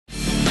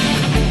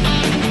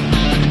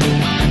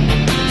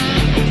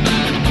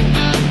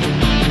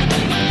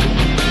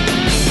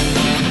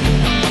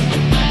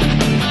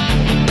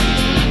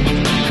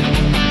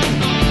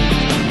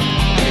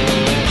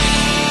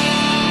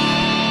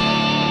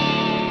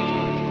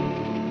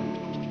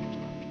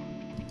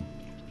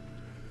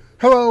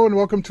Hello and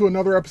welcome to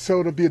another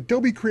episode of the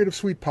Adobe Creative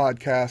Suite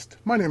podcast.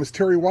 My name is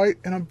Terry White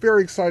and I'm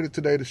very excited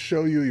today to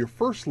show you your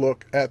first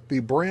look at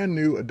the brand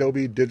new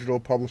Adobe Digital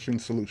Publishing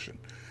solution.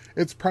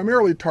 It's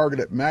primarily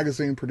targeted at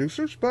magazine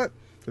producers, but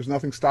there's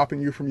nothing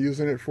stopping you from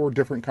using it for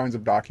different kinds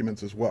of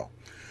documents as well.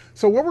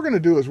 So what we're going to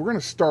do is we're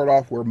going to start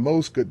off where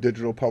most good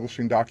digital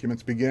publishing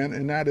documents begin,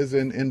 and that is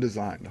in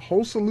InDesign. The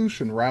whole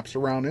solution wraps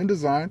around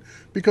InDesign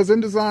because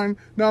InDesign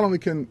not only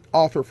can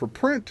author for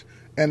print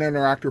and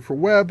interactive for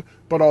web,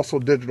 but also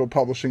digital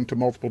publishing to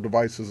multiple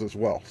devices as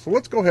well. So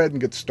let's go ahead and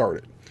get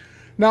started.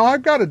 Now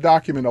I've got a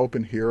document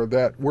open here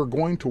that we're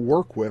going to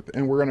work with,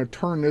 and we're going to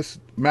turn this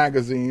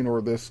magazine or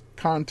this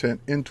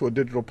content into a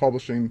digital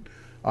publishing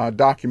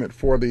document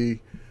for the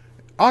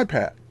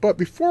iPad. But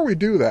before we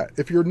do that,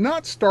 if you're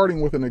not starting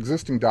with an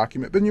existing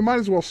document, then you might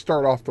as well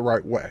start off the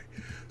right way.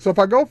 So if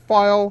I go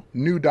File,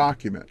 New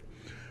Document,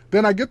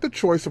 then I get the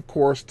choice, of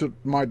course, to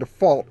my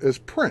default is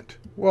print.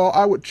 Well,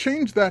 I would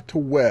change that to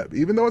web.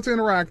 Even though it's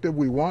interactive,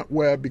 we want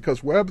web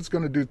because web is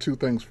going to do two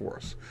things for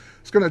us.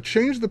 It's going to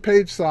change the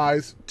page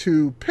size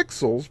to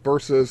pixels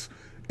versus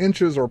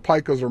inches or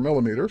picas or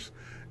millimeters.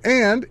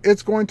 And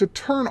it's going to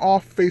turn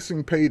off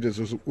facing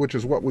pages, which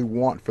is what we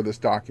want for this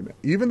document.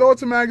 Even though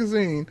it's a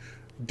magazine,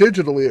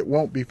 digitally it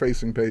won't be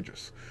facing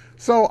pages.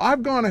 So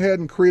I've gone ahead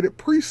and created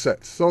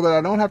presets so that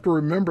I don't have to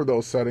remember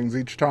those settings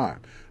each time.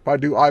 If I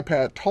do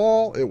iPad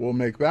tall, it will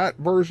make that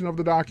version of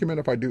the document.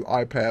 If I do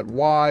iPad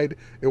wide,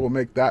 it will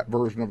make that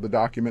version of the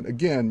document.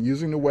 Again,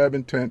 using the web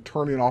intent,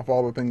 turning off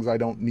all the things I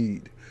don't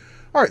need.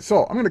 All right,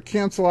 so I'm going to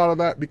cancel out of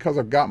that because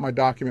I've got my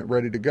document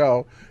ready to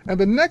go. And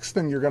the next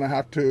thing you're going to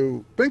have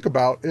to think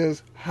about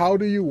is how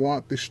do you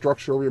want the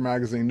structure of your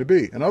magazine to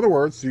be? In other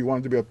words, do you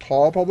want it to be a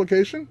tall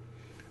publication,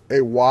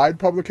 a wide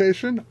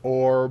publication,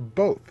 or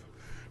both?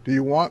 Do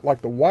you want,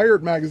 like the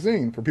Wired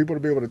magazine, for people to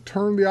be able to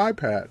turn the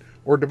iPad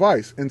or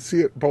device and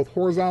see it both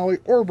horizontally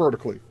or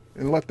vertically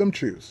and let them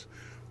choose?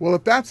 Well,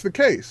 if that's the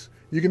case,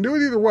 you can do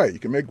it either way. You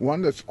can make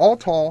one that's all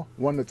tall,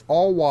 one that's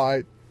all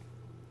wide,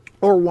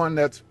 or one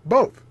that's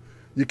both.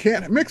 You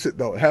can't mix it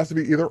though. It has to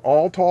be either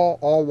all tall,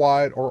 all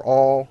wide, or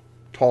all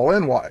tall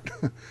and wide.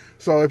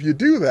 So if you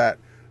do that,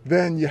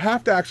 then you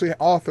have to actually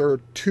author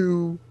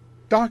two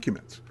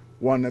documents.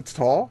 One that's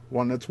tall,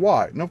 one that's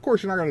wide. And of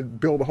course, you're not going to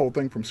build the whole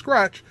thing from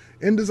scratch.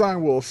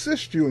 InDesign will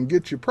assist you and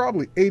get you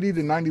probably 80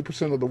 to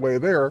 90% of the way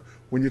there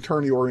when you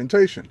turn the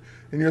orientation.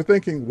 And you're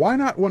thinking, why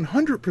not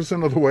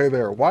 100% of the way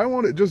there? Why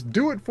won't it just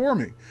do it for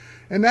me?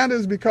 And that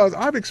is because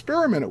I've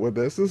experimented with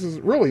this. This is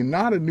really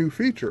not a new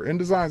feature.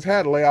 InDesign's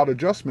had layout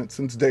adjustment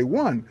since day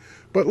one,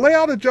 but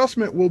layout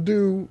adjustment will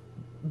do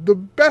the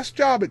best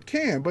job it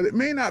can, but it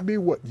may not be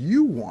what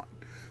you want.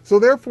 So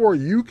therefore,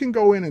 you can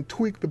go in and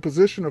tweak the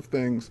position of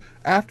things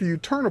after you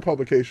turn a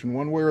publication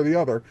one way or the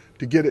other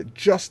to get it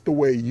just the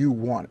way you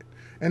want it.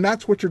 And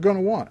that's what you're going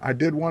to want. I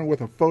did one with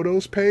a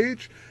photos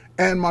page,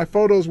 and my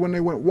photos, when they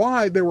went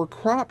wide, they were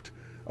cropped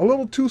a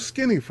little too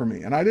skinny for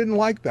me, and I didn't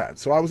like that.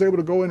 So I was able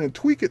to go in and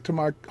tweak it to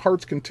my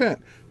heart's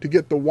content to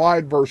get the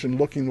wide version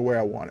looking the way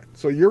I want it.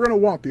 So you're going to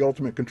want the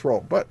ultimate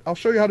control, but I'll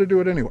show you how to do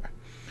it anyway.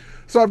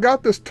 So I've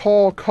got this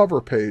tall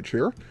cover page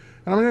here.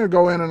 And I'm going to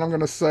go in and I'm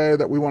going to say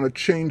that we want to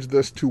change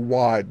this to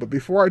wide. But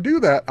before I do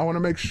that, I want to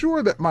make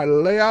sure that my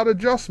layout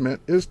adjustment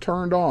is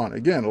turned on.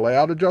 Again,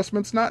 layout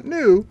adjustment's not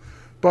new,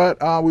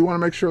 but we want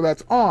to make sure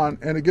that's on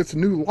and it gets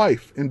new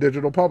life in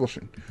digital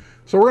publishing.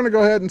 So we're going to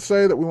go ahead and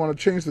say that we want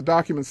to change the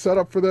document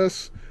setup for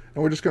this.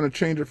 And we're just going to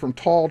change it from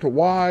tall to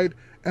wide.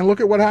 And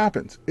look at what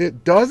happens.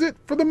 It does it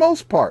for the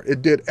most part.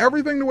 It did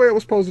everything the way it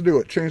was supposed to do.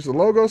 It changed the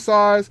logo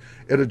size.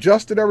 It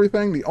adjusted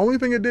everything. The only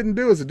thing it didn't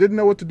do is it didn't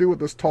know what to do with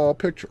this tall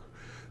picture.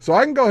 So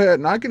I can go ahead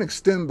and I can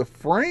extend the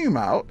frame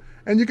out,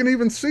 and you can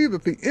even see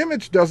that the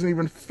image doesn't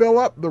even fill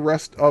up the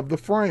rest of the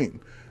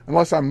frame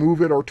unless I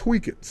move it or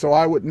tweak it. So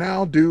I would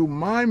now do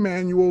my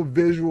manual,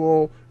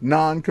 visual,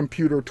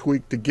 non-computer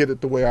tweak to get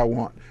it the way I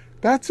want.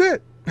 That's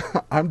it.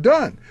 I'm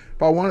done.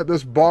 If I wanted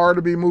this bar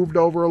to be moved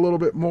over a little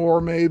bit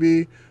more,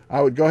 maybe,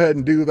 I would go ahead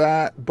and do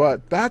that,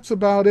 but that's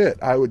about it.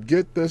 I would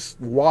get this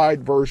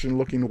wide version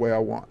looking the way I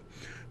want.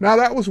 Now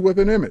that was with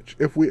an image.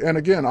 And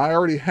again, I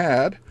already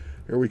had,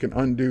 here we can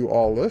undo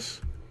all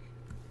this.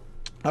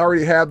 I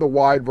already had the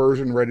wide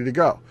version ready to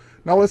go.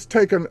 Now let's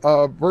take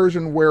a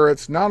version where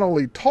it's not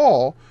only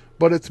tall,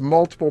 but it's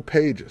multiple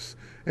pages.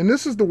 And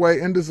this is the way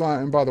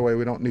InDesign, and by the way,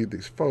 we don't need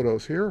these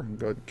photos here. I'm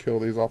going to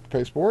kill these off the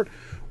pasteboard.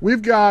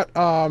 We've got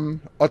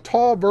a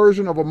tall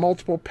version of a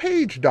multiple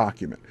page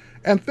document.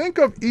 And think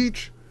of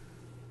each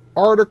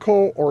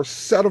article or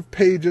set of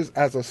pages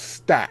as a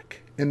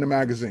stack in the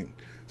magazine.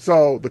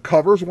 So the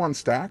cover's one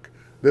stack.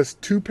 This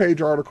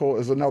 2-page article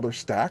is another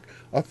stack.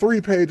 A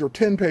 3-page or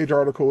 10-page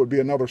article would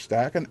be another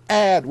stack. An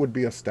ad would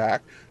be a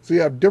stack. So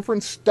you have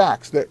different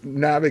stacks that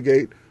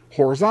navigate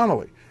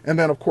horizontally. And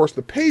then, of course,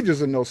 the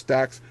pages in those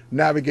stacks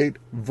navigate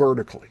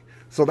vertically.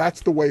 So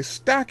that's the way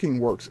stacking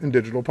works in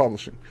digital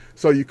publishing.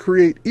 So you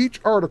create each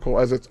article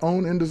as its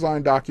own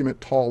InDesign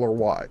document, tall or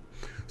wide.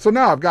 So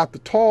now I've got the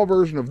tall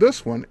version of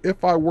this one.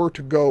 If I were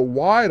to go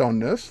wide on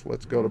this,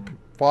 let's go to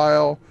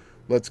File,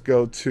 Let's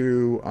go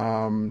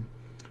to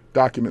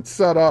document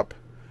setup,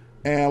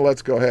 and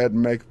let's go ahead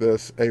and make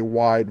this a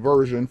wide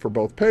version for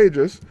both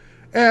pages.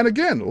 And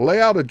again,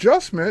 layout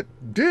adjustment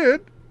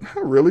did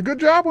a really good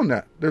job on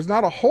that. There's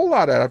not a whole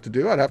lot I'd have to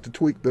do. I'd have to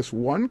tweak this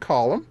one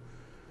column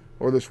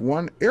or this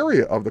one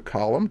area of the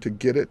column to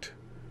get it,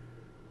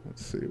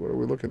 let's see, what are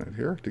we looking at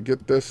here? To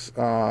get this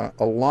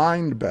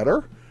aligned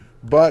better.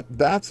 But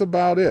that's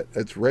about it.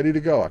 It's ready to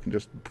go. I can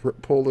just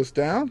pull this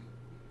down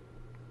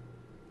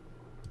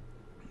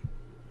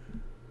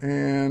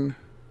and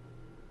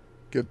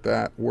get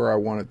that where I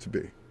want it to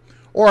be.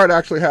 Or I'd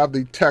actually have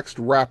the text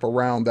wrap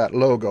around that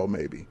logo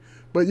maybe.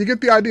 But you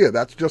get the idea.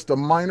 That's just a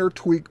minor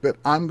tweak that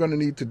I'm going to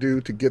need to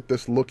do to get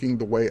this looking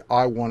the way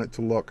I want it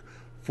to look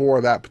for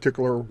that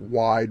particular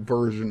wide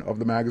version of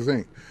the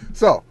magazine.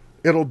 So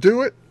it'll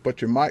do it,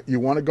 but you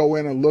want to go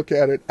in and look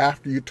at it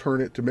after you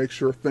turn it to make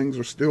sure things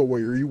are still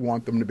where you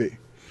want them to be.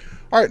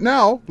 All right,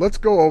 now let's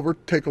go over,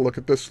 take a look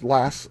at this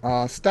last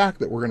stack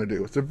that we're going to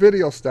do. It's a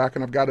video stack,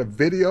 and I've got a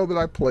video that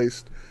I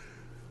placed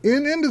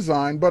in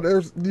InDesign, but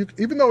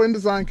even though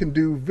InDesign can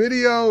do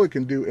video, it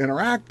can do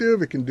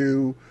interactive, it can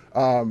do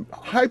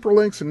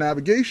hyperlinks and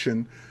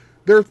navigation,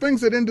 there are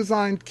things that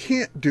InDesign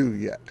can't do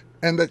yet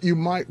and that you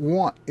might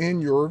want in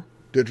your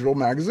digital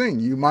magazine.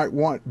 You might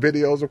want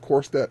videos, of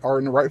course, that are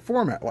in the right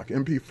format, like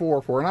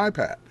MP4 for an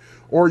iPad,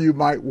 or you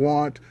might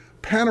want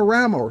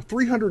panorama or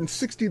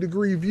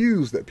 360-degree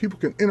views that people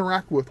can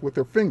interact with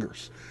their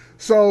fingers.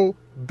 So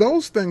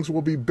those things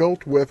will be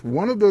built with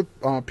one of the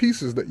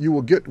pieces that you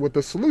will get with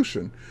the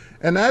solution,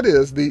 and that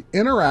is the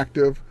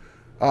interactive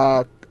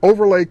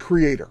overlay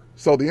creator.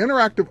 So the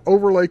interactive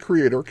overlay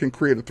creator can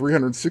create a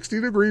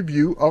 360-degree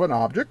view of an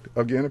object,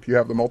 again, if you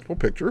have the multiple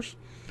pictures.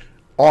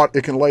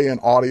 It can lay in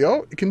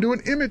audio. It can do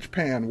an image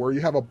pan where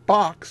you have a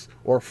box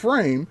or a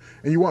frame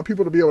and you want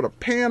people to be able to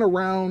pan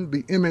around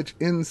the image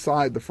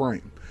inside the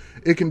frame.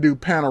 It can do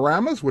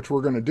panoramas, which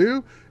we're going to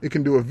do. It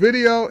can do a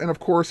video, and of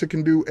course it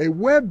can do a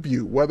web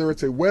view, whether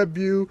it's a web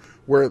view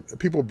where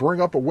people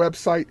bring up a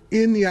website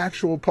in the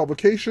actual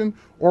publication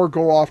or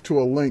go off to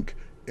a link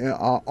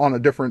on a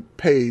different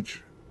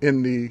page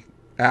in the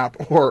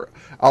app or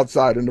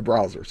outside in the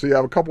browser. So you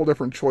have a couple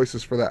different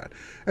choices for that.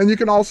 And you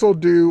can also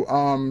do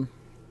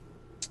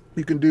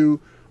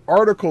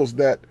articles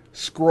that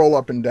scroll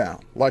up and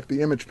down, like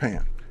the image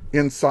pan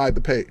inside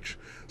the page.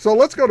 So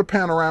let's go to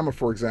Panorama,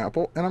 for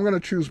example, and I'm going to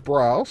choose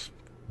Browse.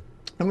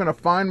 I'm going to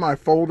find my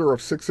folder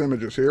of 6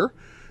 images here.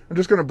 I'm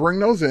just going to bring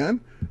those in,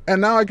 and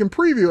now I can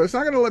preview. It's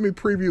not going to let me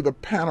preview the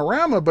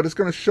panorama, but it's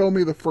going to show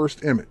me the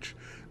first image.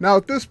 Now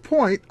at this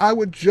point, I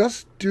would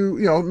just do,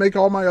 make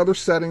all my other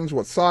settings.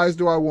 What size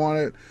do I want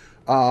it?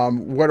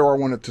 What do I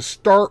want it to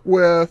start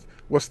with?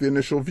 What's the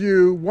initial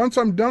view? Once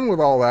I'm done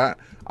with all that,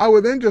 I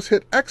would then just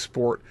hit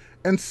export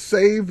and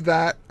save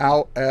that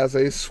out as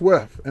a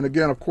SWF. And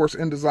again, of course,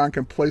 InDesign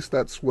can place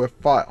that SWF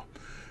file.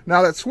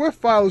 Now that SWF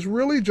file is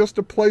really just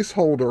a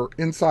placeholder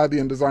inside the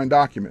InDesign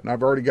document. And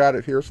I've already got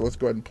it here, so let's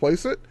go ahead and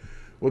place it.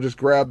 We'll just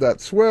grab that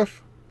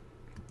SWF.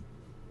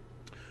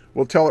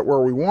 We'll tell it where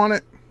we want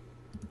it.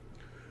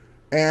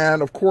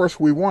 And of course,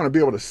 we want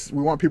people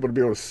to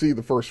be able to see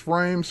the first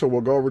frame. So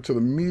we'll go over to the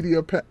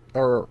media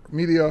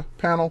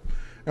panel,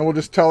 and we'll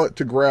just tell it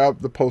to grab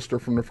the poster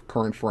from the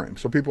current frame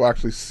so people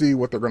actually see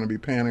what they're going to be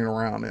panning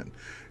around in.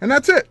 And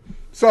that's it.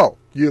 So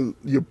you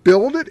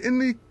build it in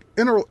the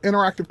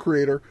interactive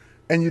creator,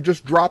 and you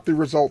just drop the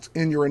results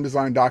in your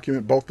InDesign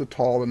document, both the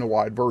tall and the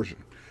wide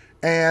version.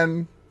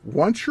 And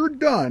once you're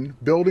done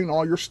building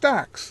all your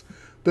stacks,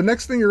 the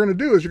next thing you're going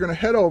to do is you're going to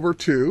head over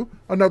to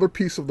another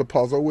piece of the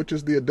puzzle, which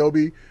is the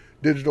Adobe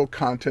Digital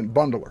Content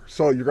Bundler.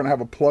 So you're going to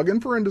have a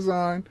plugin for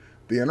InDesign,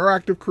 the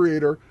interactive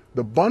creator,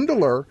 the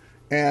bundler,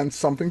 and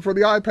something for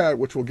the iPad,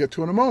 which we'll get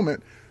to in a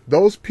moment.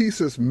 Those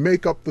pieces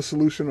make up the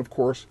solution, of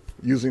course,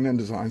 using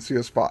InDesign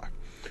CS5.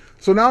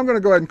 So now I'm going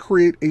to go ahead and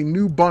create a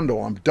new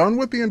bundle. I'm done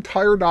with the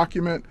entire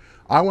document.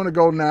 I want to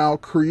go now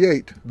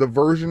create the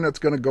version that's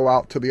going to go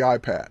out to the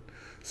iPad.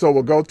 So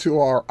we'll go to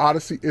our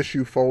Odyssey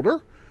issue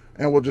folder,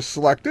 and we'll just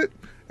select it,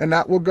 and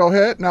that will go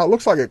ahead. Now it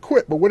looks like it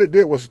quit, but what it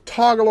did was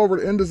toggle over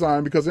to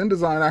InDesign, because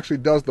InDesign actually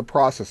does the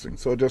processing.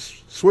 So it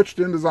just switched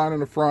to InDesign in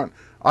the front.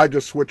 I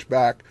just switched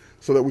back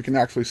so that we can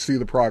actually see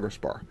the progress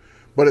bar.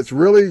 But it's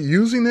really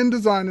using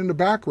InDesign in the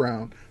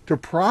background to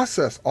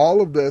process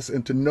all of this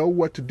and to know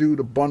what to do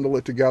to bundle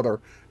it together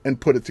and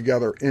put it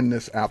together in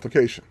this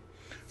application.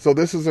 So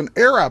this is an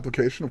Air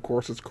application. Of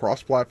course, it's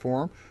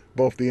cross-platform.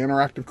 Both the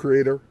interactive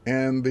creator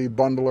and the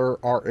bundler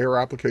are Air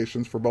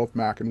applications for both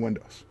Mac and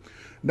Windows.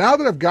 Now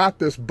that I've got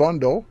this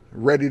bundle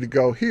ready to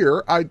go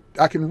here, I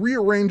can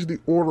rearrange the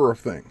order of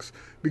things,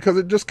 because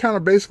it just kind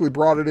of basically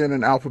brought it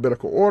in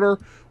alphabetical order.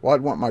 Well,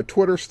 I'd want my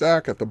Twitter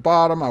stack at the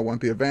bottom. I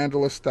want the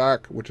Evangelist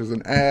stack, which is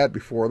an ad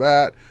before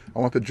that. I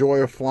want the Joy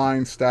of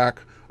Flying stack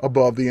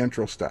above the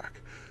intro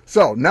stack.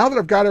 So now that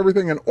I've got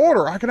everything in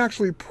order, I can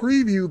actually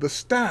preview the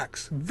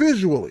stacks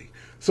visually.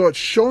 So it's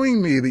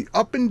showing me the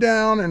up and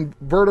down and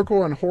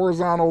vertical and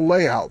horizontal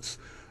layouts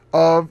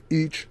of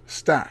each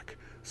stack.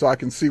 so I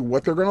can see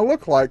what they're going to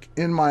look like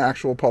in my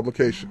actual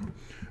publication.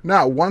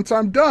 Now, once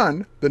I'm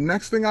done, the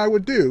next thing I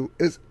would do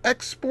is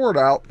export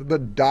out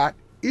the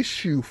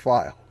 .issue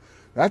file.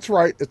 That's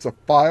right, it's a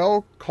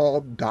file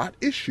called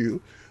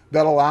 .issue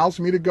that allows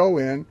me to go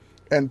in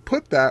and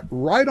put that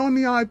right on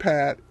the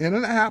iPad in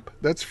an app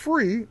that's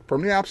free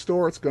from the App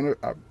Store. It's going to,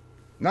 I'm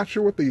not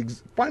sure what the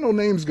final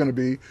name is going to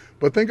be,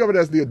 but think of it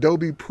as the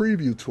Adobe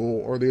Preview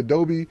tool, or the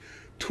Adobe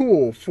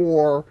tool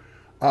for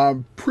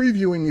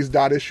previewing these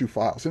 .issue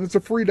files. And it's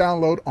a free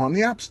download on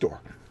the App Store.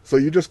 So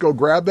you just go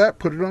grab that,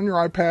 put it on your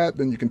iPad,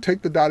 then you can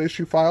take the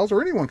 .issue files,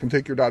 or anyone can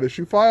take your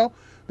 .issue file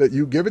that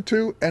you give it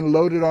to and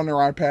load it on their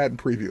iPad and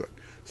preview it.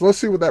 So let's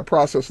see what that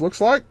process looks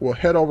like. We'll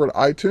head over to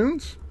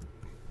iTunes.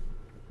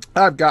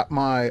 I've got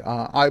my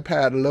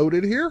iPad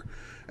loaded here,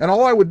 and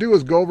all I would do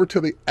is go over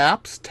to the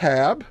Apps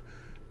tab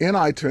in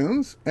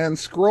iTunes and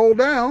scroll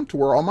down to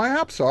where all my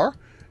apps are,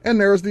 and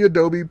there's the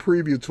Adobe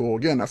Preview tool.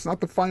 Again, that's not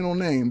the final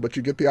name, but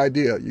you get the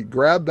idea. You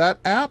grab that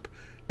app,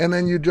 and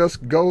then you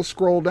just go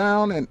scroll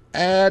down and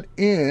add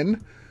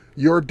in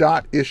your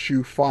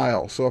 .issue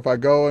file. So if I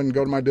go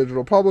to my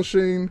digital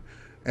publishing,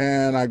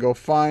 and I go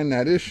find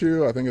that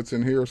issue, I think it's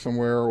in here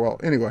somewhere. Well,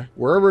 anyway,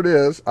 wherever it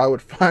is, I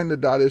would find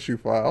the .issue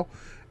file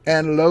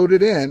and load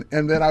it in,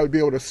 and then I would be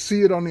able to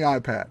see it on the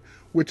iPad,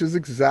 which is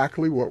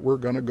exactly what we're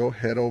going to go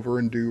head over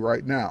and do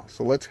right now.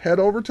 So let's head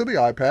over to the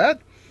iPad.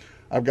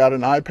 I've got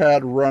an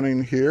iPad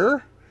running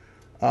here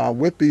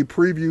with the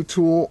preview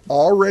tool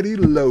already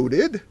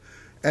loaded.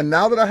 And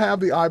now that I have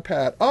the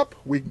iPad up,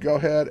 we can go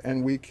ahead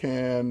and we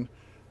can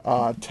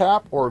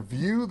tap or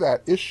view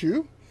that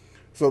issue.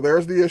 So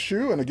there's the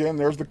issue, and again,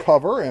 there's the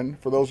cover. And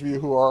for those of you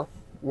who are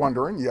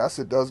wondering, yes,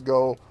 it does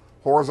go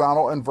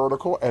horizontal and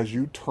vertical as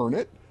you turn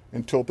it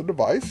and tilt the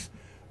device.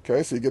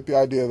 Okay, so you get the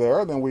idea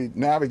there. Then we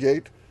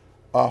navigate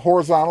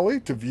horizontally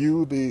to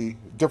view the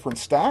different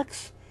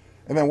stacks.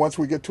 And then once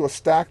we get to a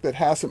stack that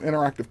has some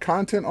interactive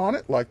content on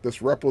it, like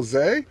this repose,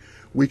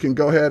 we can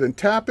go ahead and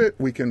tap it.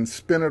 We can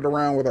spin it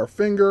around with our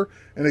finger.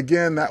 And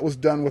again, that was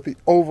done with the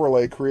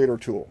Overlay Creator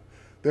tool.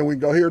 Then we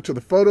go here to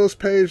the Photos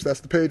page. That's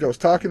the page I was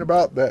talking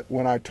about, that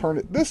when I turn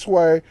it this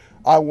way,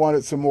 I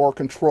wanted some more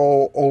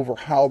control over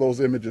how those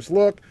images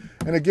look.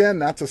 And again,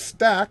 that's a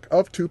stack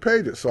of 2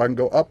 pages. So I can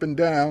go up and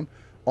down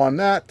on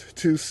that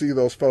to see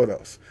those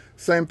photos.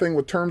 Same thing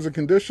with Terms and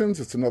Conditions.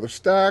 It's another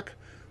stack.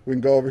 We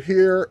can go over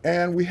here,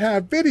 and we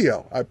have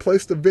video. I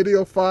placed a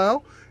video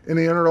file in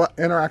the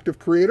Interactive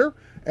Creator,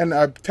 and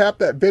I tap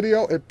that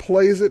video. It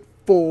plays it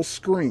full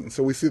screen.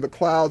 So we see the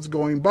clouds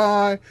going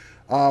by.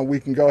 We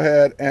can go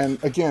ahead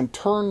and, again,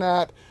 turn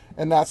that,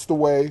 and that's the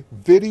way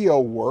video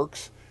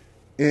works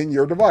in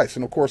your device.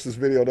 And, of course, this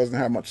video doesn't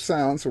have much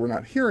sound, so we're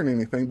not hearing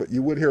anything, but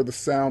you would hear the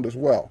sound as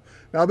well.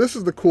 Now, this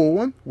is the cool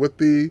one with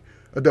the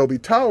Adobe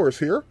Towers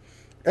here.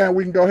 And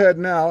we can go ahead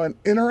now and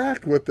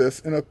interact with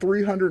this in a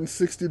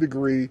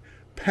 360-degree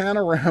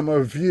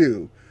panorama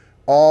view.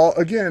 All,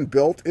 again,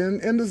 built in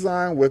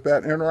InDesign with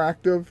that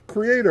interactive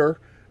creator,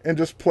 and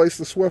just place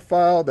the SWF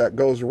file that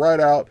goes right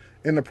out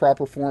in the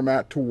proper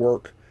format to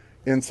work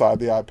inside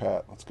the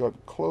iPad. Let's go ahead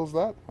and close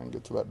that. I can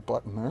get to that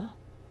button there.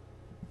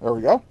 There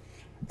we go.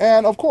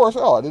 And, of course,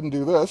 oh, I didn't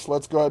do this.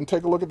 Let's go ahead and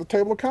take a look at the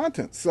table of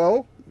contents.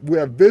 So we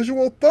have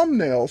visual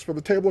thumbnails for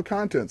the table of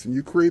contents, and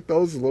you create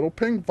those as little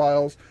ping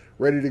files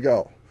ready to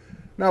go.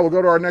 Now we'll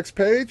go to our next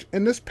page,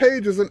 and this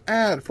page is an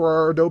ad for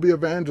our Adobe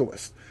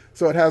Evangelist.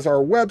 So it has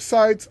our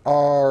websites,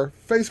 our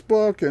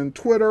Facebook and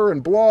Twitter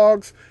and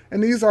blogs,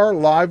 and these are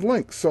live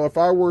links. So if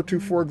I were to,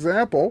 for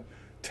example,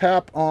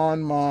 tap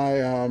on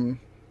my,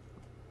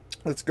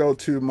 let's go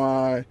to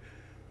my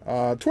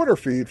Twitter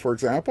feed, for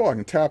example. I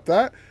can tap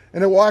that,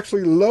 and it will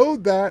actually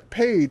load that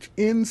page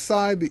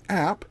inside the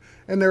app,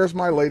 and there's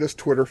my latest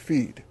Twitter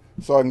feed.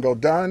 So I can go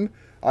done.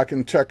 I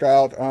can check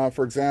out,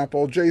 for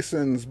example,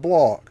 Jason's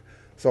blog.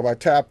 So if I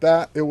tap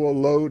that, it will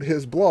load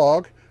his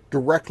blog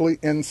directly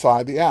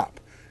inside the app.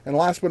 And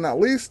last but not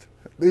least,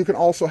 you can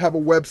also have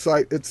a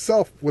website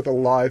itself with a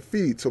live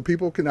feed, so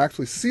people can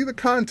actually see the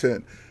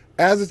content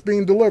as it's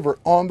being delivered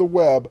on the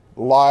web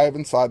live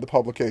inside the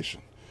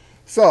publication.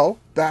 So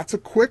that's a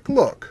quick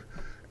look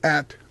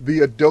at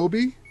the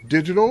Adobe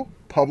Digital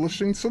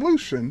Publishing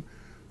Solution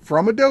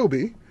from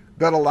Adobe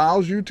that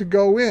allows you to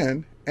go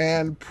in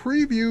and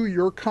preview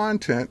your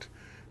content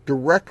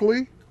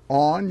directly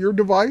on your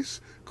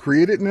device,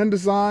 create it in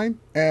InDesign,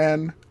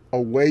 and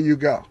away you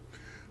go.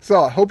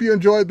 So I hope you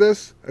enjoyed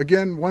this.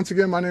 Again, once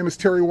again, my name is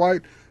Terry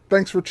White.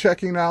 Thanks for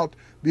checking out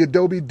the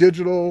Adobe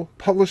Digital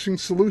Publishing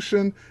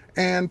Solution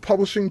and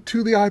publishing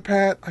to the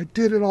iPad. I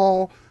did it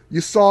all.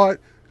 You saw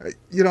it.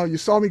 You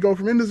saw me go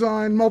from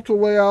InDesign, multiple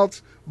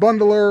layouts,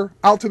 bundler,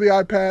 out to the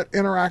iPad,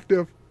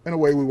 interactive, and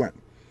away we went.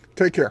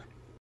 Take care.